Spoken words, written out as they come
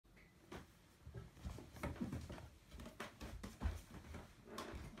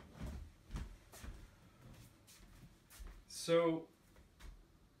So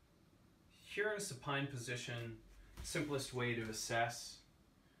here in a supine position, simplest way to assess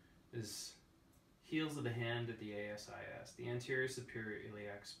is heels of the hand at the ASIS, the anterior superior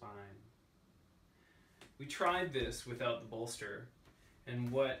iliac spine. We tried this without the bolster,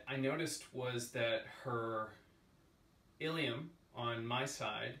 and what I noticed was that her ilium on my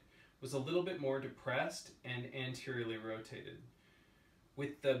side was a little bit more depressed and anteriorly rotated.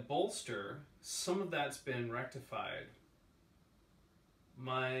 With the bolster, some of that's been rectified.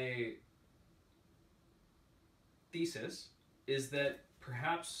 My thesis is that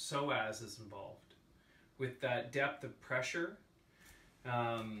perhaps psoas is involved with that depth of pressure,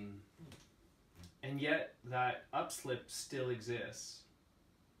 and yet that upslip still exists.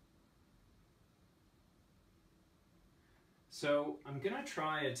 So I'm gonna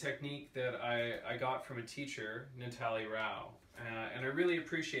try a technique that I got from a teacher, Natalie Rao, and I really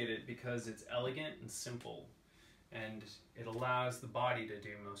appreciate it because it's elegant and simple, and it allows the body to do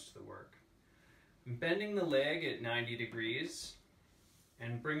most of the work. I'm bending the leg at 90 degrees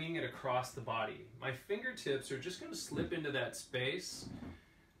and bringing it across the body. My fingertips are just going to slip into that space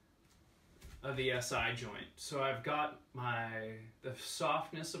of the SI joint. So I've got the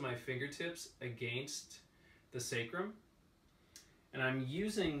softness of my fingertips against the sacrum, and I'm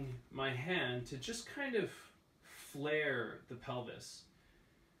using my hand to just kind of flare the pelvis.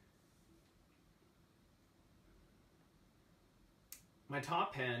 My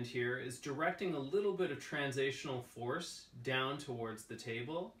top hand here is directing a little bit of translational force down towards the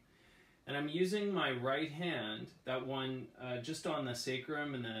table, and I'm using my right hand, that one just on the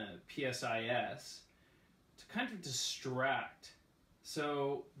sacrum and the PSIS, to kind of distract.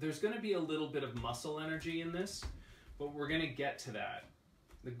 So there's going to be a little bit of muscle energy in this, but we're going to get to that.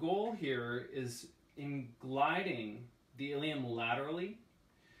 The goal here is in gliding the ilium laterally.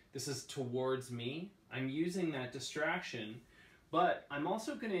 This is towards me. I'm using that distraction, but I'm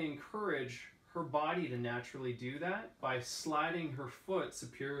also going to encourage her body to naturally do that by sliding her foot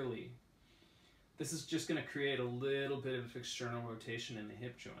superiorly. This is just going to create a little bit of external rotation in the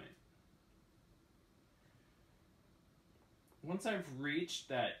hip joint. Once I've reached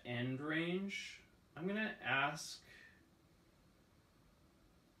that end range, I'm going to ask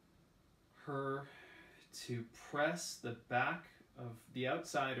her to press the back of the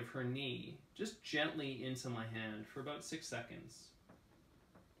outside of her knee just gently into my hand for about 6 seconds.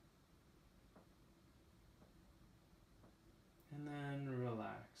 And then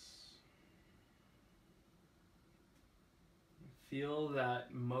relax. Feel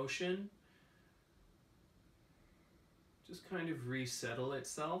that motion just kind of resettle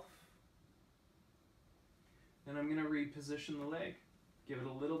itself. And I'm going to reposition the leg. Give it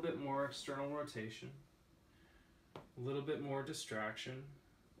a little bit more external rotation, a little bit more distraction,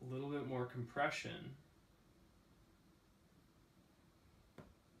 a little bit more compression.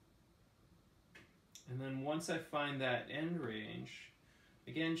 And then once I find that end range,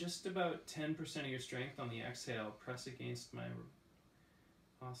 again, just about 10% of your strength on the exhale, press against my,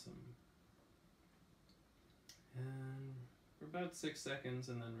 awesome. And for about 6 seconds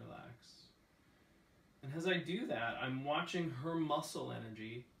and then relax. And as I do that, I'm watching her muscle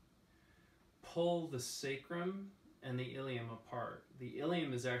energy pull the sacrum and the ilium apart. The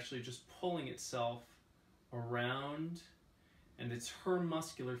ilium is actually just pulling itself around, and it's her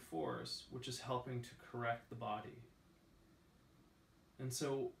muscular force which is helping to correct the body. And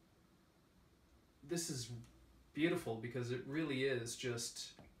so this is beautiful because it really is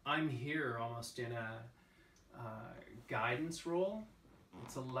just, I'm here almost in a guidance role.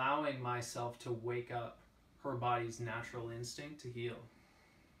 It's allowing myself to wake up her body's natural instinct to heal.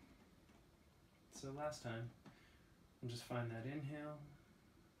 So last time, I'll just find that inhale,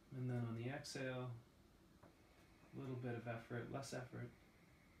 and then on the exhale, a little bit of effort, less effort.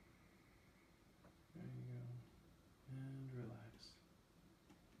 There you go. And relax.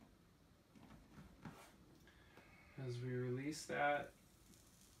 As we release that,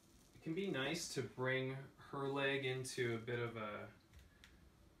 it can be nice to bring her leg into a bit of a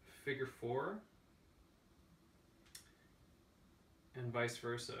figure four, and vice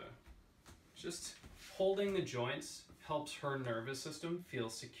versa. Just holding the joints helps her nervous system feel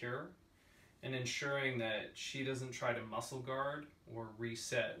secure and ensuring that she doesn't try to muscle guard or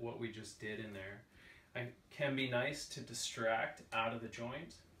reset what we just did in there. It can be nice to distract out of the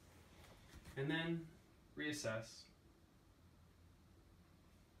joint and then reassess.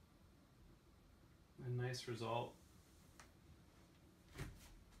 A nice result.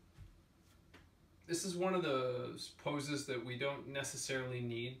 This is one of those poses that we don't necessarily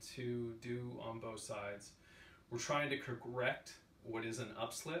need to do on both sides. We're trying to correct what is an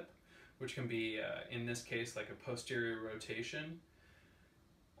upslip, which can be, in this case, like a posterior rotation,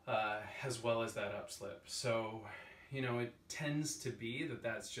 as well as that upslip. So, you know, it tends to be that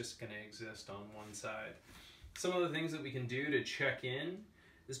that's just going to exist on one side. Some of the things that we can do to check in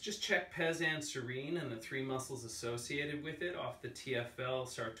is just check pes and serene and the 3 muscles associated with it off the TFL,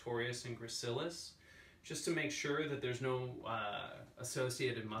 sartorius, and gracilis, just to make sure that there's no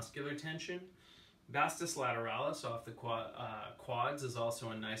associated muscular tension. Vastus lateralis off the quads is also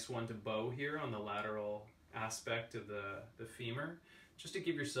a nice one to bow here on the lateral aspect of the femur, just to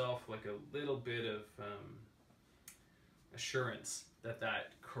give yourself like a little bit of assurance that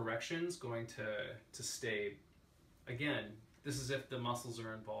that correction's going to stay. Again, this is if the muscles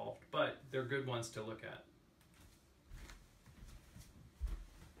are involved, but they're good ones to look at.